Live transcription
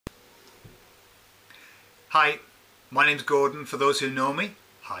Hi, my name's Gordon. For those who know me,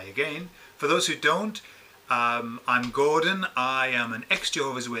 hi again. For those who don't, I'm Gordon. I am an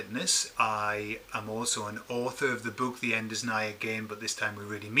ex-Jehovah's Witness. I am also an author of the book The End Is Nigh Again, but this time we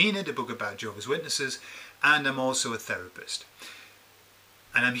really mean it, a book about Jehovah's Witnesses, and I'm also a therapist.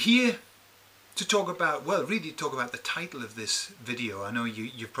 And I'm here to talk about, well, really talk about the title of this video. I know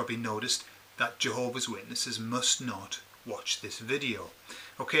you've probably noticed that Jehovah's Witnesses must not watch this video.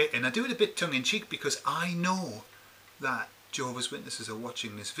 Okay, and I do it a bit tongue-in-cheek because I know that Jehovah's Witnesses are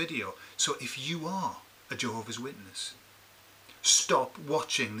watching this video. So if you are a Jehovah's Witness, stop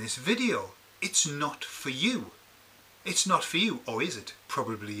watching this video. It's not for you. It's not for you. Or is it?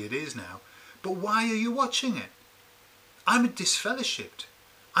 Probably it is now. But why are you watching it? I'm a disfellowshipped.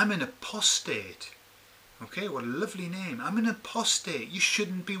 I'm an apostate. Okay, what a lovely name. I'm an apostate. You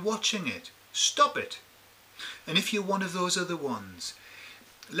shouldn't be watching it. Stop it. And if you're one of those other ones,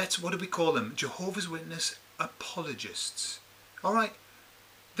 what do we call them? Jehovah's Witness apologists. Alright?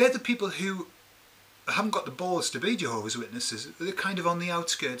 They're the people who haven't got the balls to be Jehovah's Witnesses. They're kind of on the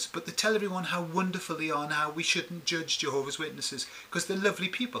outskirts, but they tell everyone how wonderful they are and how we shouldn't judge Jehovah's Witnesses because they're lovely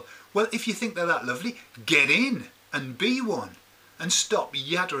people. Well, if you think they're that lovely, get in and be one and stop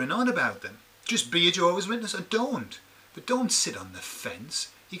yattering on about them. Just be a Jehovah's Witness or don't. But don't sit on the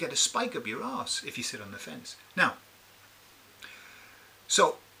fence. You get a spike up your arse if you sit on the fence. Now,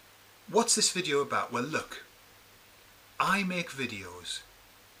 so what's this video about? Well, look, I make videos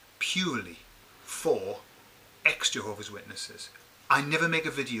purely for ex-Jehovah's Witnesses. I never make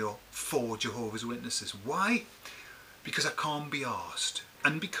a video for Jehovah's Witnesses. Why? Because I can't be arsed,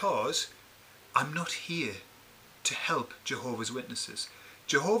 and because I'm not here to help Jehovah's Witnesses.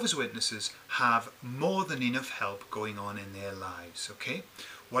 Jehovah's Witnesses have more than enough help going on in their lives, okay?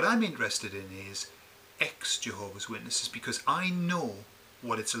 What I'm interested in is ex-Jehovah's Witnesses because I know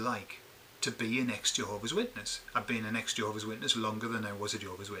what it's like to be an ex-Jehovah's Witness. I've been an ex-Jehovah's Witness longer than I was a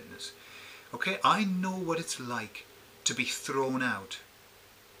Jehovah's Witness. Okay, I know what it's like to be thrown out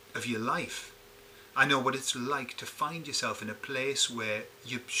of your life. I know what it's like to find yourself in a place where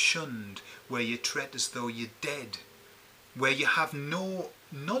you're shunned, where you're treated as though you're dead, where you have no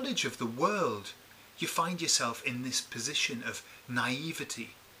knowledge of the world. You find yourself in this position of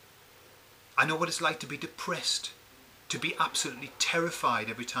naivety. I know what it's like to be depressed, to be absolutely terrified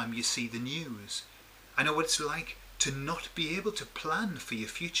every time you see the news. I know what it's like to not be able to plan for your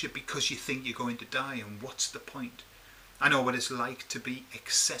future because you think you're going to die, and what's the point? I know what it's like to be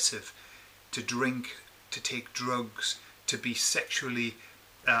excessive, to drink, to take drugs, to be sexually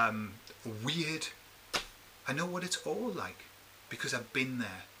weird. I know what it's all like because I've been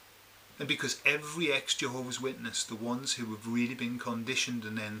there. And because every ex-Jehovah's Witness, the ones who have really been conditioned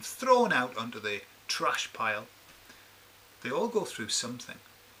and then thrown out onto the trash pile, they all go through something.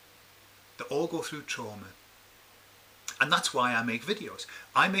 They all go through trauma. And that's why I make videos.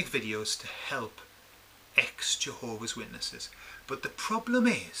 I make videos to help ex-Jehovah's Witnesses. But the problem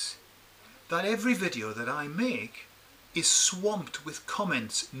is that every video that I make is swamped with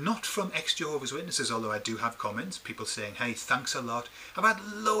comments, not from ex-Jehovah's Witnesses, although I do have comments, people saying, hey, thanks a lot. I've had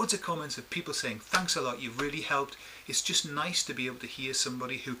loads of comments of people saying, thanks a lot, you've really helped. It's just nice to be able to hear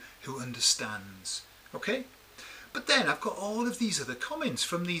somebody who understands. Okay? But then I've got all of these other comments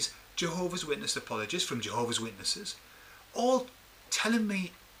from these Jehovah's Witness apologists, from Jehovah's Witnesses, all telling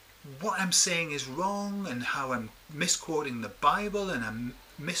me what I'm saying is wrong and how I'm misquoting the Bible and I'm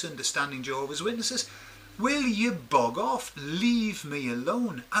misunderstanding Jehovah's Witnesses. Will you bog off? Leave me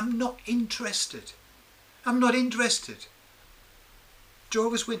alone. I'm not interested. I'm not interested.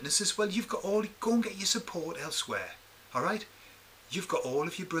 Jehovah's Witnesses, well, you've got all, go and get your support elsewhere. Alright? You've got all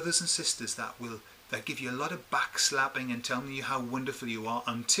of your brothers and sisters that give you a lot of backslapping and telling you how wonderful you are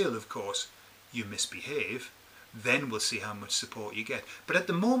until, of course, you misbehave. Then we'll see how much support you get. But at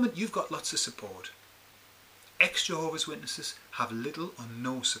the moment, you've got lots of support. Ex-Jehovah's Witnesses have little or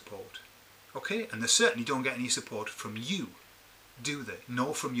no support. Okay? And they certainly don't get any support from you, do they?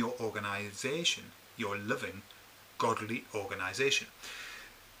 Nor from your organisation, your loving, godly organisation.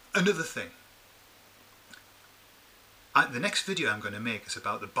 Another thing. The next video I'm going to make is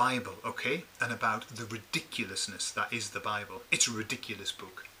about the Bible, okay? And about the ridiculousness that is the Bible. It's a ridiculous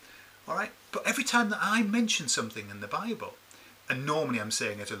book. Alright? But every time that I mention something in the Bible, and normally I'm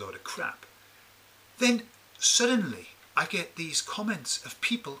saying it's a load of crap, then suddenly I get these comments of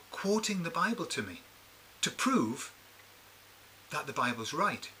people quoting the Bible to me to prove that the Bible's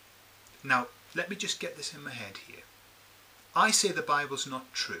right. Now, let me just get this in my head here. I say the Bible's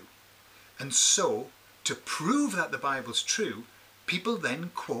not true. And so, to prove that the Bible's true, people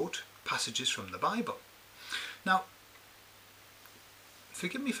then quote passages from the Bible. Now,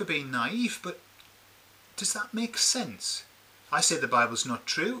 forgive me for being naive, but Does that make sense? I say the Bible's not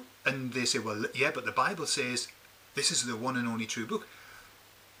true, and they say, well, yeah, but the Bible says this is the one and only true book.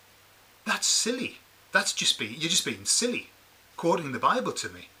 That's silly. You're just being silly, quoting the Bible to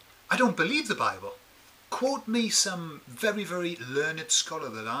me. I don't believe the Bible. Quote me some very, very learned scholar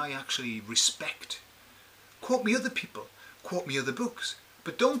that I actually respect. Quote me other people. Quote me other books.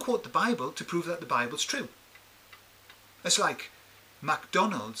 But don't quote the Bible to prove that the Bible's true. It's like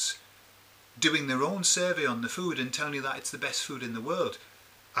McDonald's doing their own survey on the food and telling you that it's the best food in the world,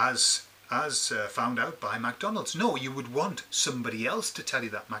 as found out by McDonald's. No, you would want somebody else to tell you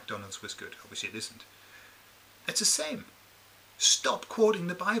that McDonald's was good. Obviously it isn't. It's the same. Stop quoting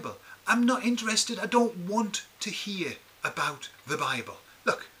the Bible. I'm not interested. I don't want to hear about the Bible.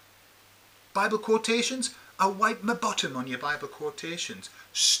 Look, Bible quotations, I'll wipe my bottom on your Bible quotations.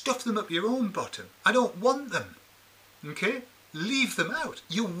 Stuff them up your own bottom. I don't want them. Okay? Leave them out.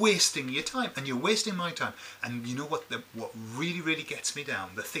 You're wasting your time, and you're wasting my time. And you know what really, really gets me down?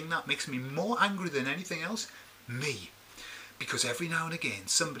 The thing that makes me more angry than anything else? Me. Because every now and again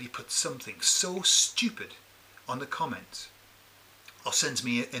somebody puts something so stupid on the comments, or sends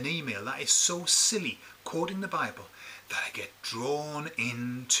me an email that is so silly, quoting the Bible, that I get drawn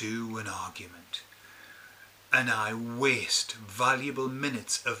into an argument. And I waste valuable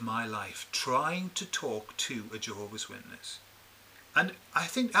minutes of my life trying to talk to a Jehovah's Witness. And I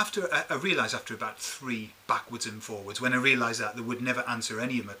think I realised after about 3 backwards and forwards, when I realised that they would never answer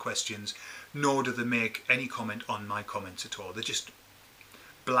any of my questions, nor do they make any comment on my comments at all. They just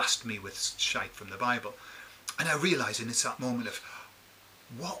blast me with shite from the Bible. And I realised, and it's that moment of,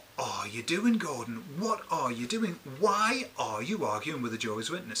 what are you doing, Gordon? What are you doing? Why are you arguing with a Jehovah's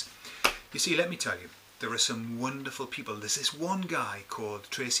Witness? You see, let me tell you, there are some wonderful people. There's this one guy called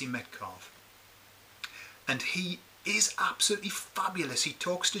Tracy Metcalf, and he is absolutely fabulous. He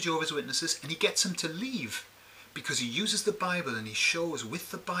talks to Jehovah's Witnesses and he gets them to leave because he uses the Bible and he shows with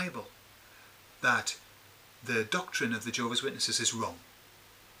the Bible that the doctrine of the Jehovah's Witnesses is wrong.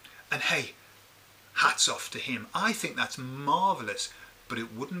 And hey, hats off to him. I think that's marvellous, but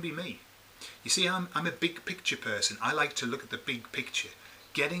it wouldn't be me. You see, I'm a big picture person. I like to look at the big picture.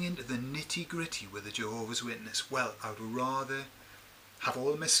 Getting into the nitty-gritty with a Jehovah's Witness, well, I would rather have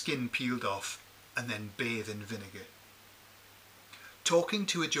all my skin peeled off and then bathe in vinegar. Talking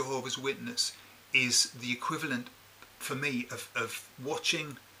to a Jehovah's Witness is the equivalent for me of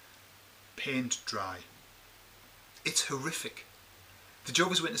watching paint dry. It's horrific. The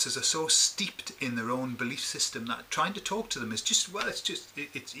Jehovah's Witnesses are so steeped in their own belief system that trying to talk to them is just, well,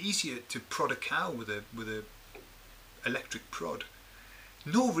 it's easier to prod a cow with a electric prod.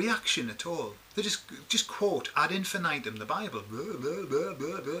 No reaction at all. They just quote ad infinitum the Bible. Blah, blah, blah,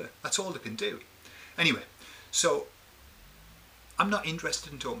 blah, blah. That's all they can do. Anyway, so I'm not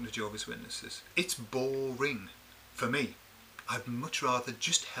interested in talking to Jehovah's Witnesses. It's boring for me. I'd much rather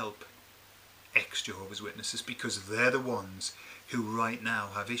just help ex-Jehovah's Witnesses, because they're the ones who right now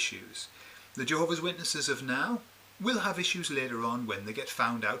have issues. The Jehovah's Witnesses of now will have issues later on when they get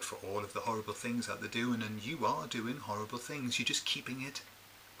found out for all of the horrible things that they're doing, and you are doing horrible things. You're just keeping it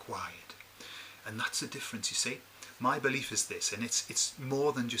quiet. And that's the difference, you see. My belief is this, and it's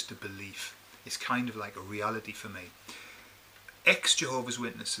more than just a belief. It's kind of like a reality for me. Ex-Jehovah's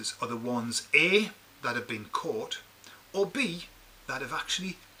Witnesses are the ones, A, that have been caught, or B, that have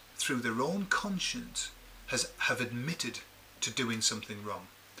actually, through their own conscience, have admitted to doing something wrong.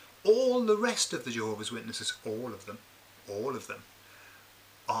 All the rest of the Jehovah's Witnesses, all of them,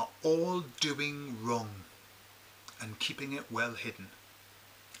 are all doing wrong and keeping it well hidden.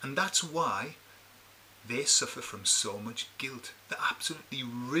 And that's why they suffer from so much guilt. They're absolutely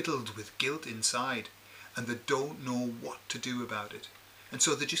riddled with guilt inside, and they don't know what to do about it. And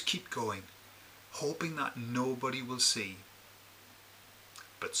so they just keep going, hoping that nobody will see.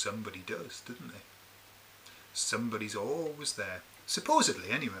 But somebody does, doesn't they? Somebody's always there.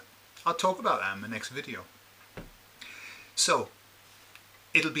 Supposedly, anyway. I'll talk about that in my next video. So,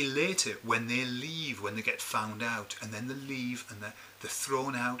 it'll be later when they leave, when they get found out, and then they leave and they're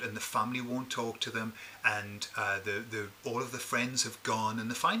thrown out and the family won't talk to them, and all of the friends have gone, and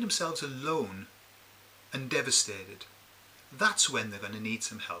they find themselves alone and devastated. That's when they're going to need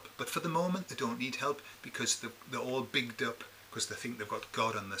some help. But for the moment they don't need help because they're all bigged up because they think they've got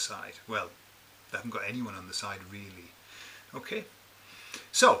God on their side. Well, they haven't got anyone on the side really. Okay?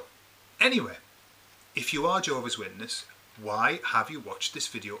 So, anyway, if you are Jehovah's Witness, why have you watched this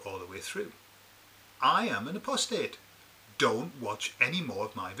video all the way through? I am an apostate. Don't watch any more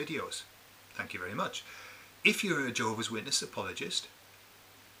of my videos. Thank you very much. If you're a Jehovah's Witness apologist,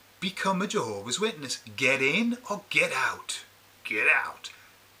 become a Jehovah's Witness. Get in or get out. Get out.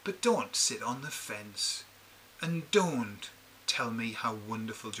 But don't sit on the fence. And don't tell me how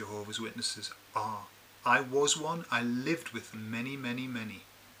wonderful Jehovah's Witnesses are. I was one. I lived with many, many, many.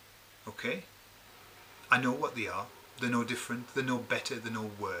 Okay? I know what they are. They're no different. They're no better. They're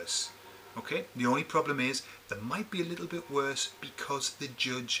no worse. Okay? The only problem is they might be a little bit worse because they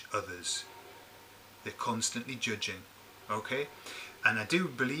judge others. They're constantly judging. Okay? And I do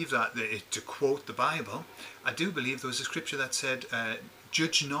believe that, to quote the Bible, I do believe there was a scripture that said,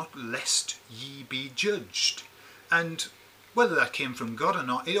 judge not lest ye be judged. And whether that came from God or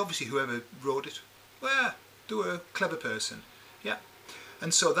not, obviously whoever wrote it, well, they were a clever person. Yeah.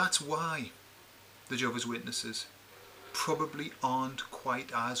 And so that's why the Jehovah's Witnesses probably aren't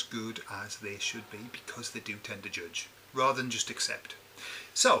quite as good as they should be, because they do tend to judge rather than just accept.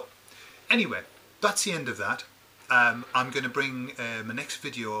 So anyway, that's the end of that. I'm going to bring my next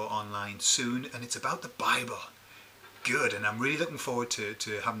video online soon, and it's about the Bible. Good, and I'm really looking forward to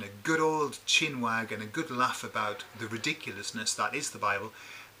having a good old chin wag and a good laugh about the ridiculousness that is the Bible.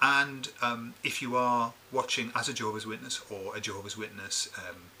 And if you are watching as a Jehovah's Witness or a Jehovah's Witness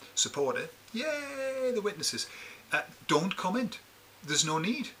supporter, yay, the witnesses, don't comment. There's no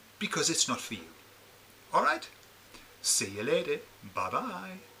need, because it's not for you. Alright? See you later.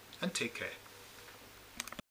 Bye-bye, and take care.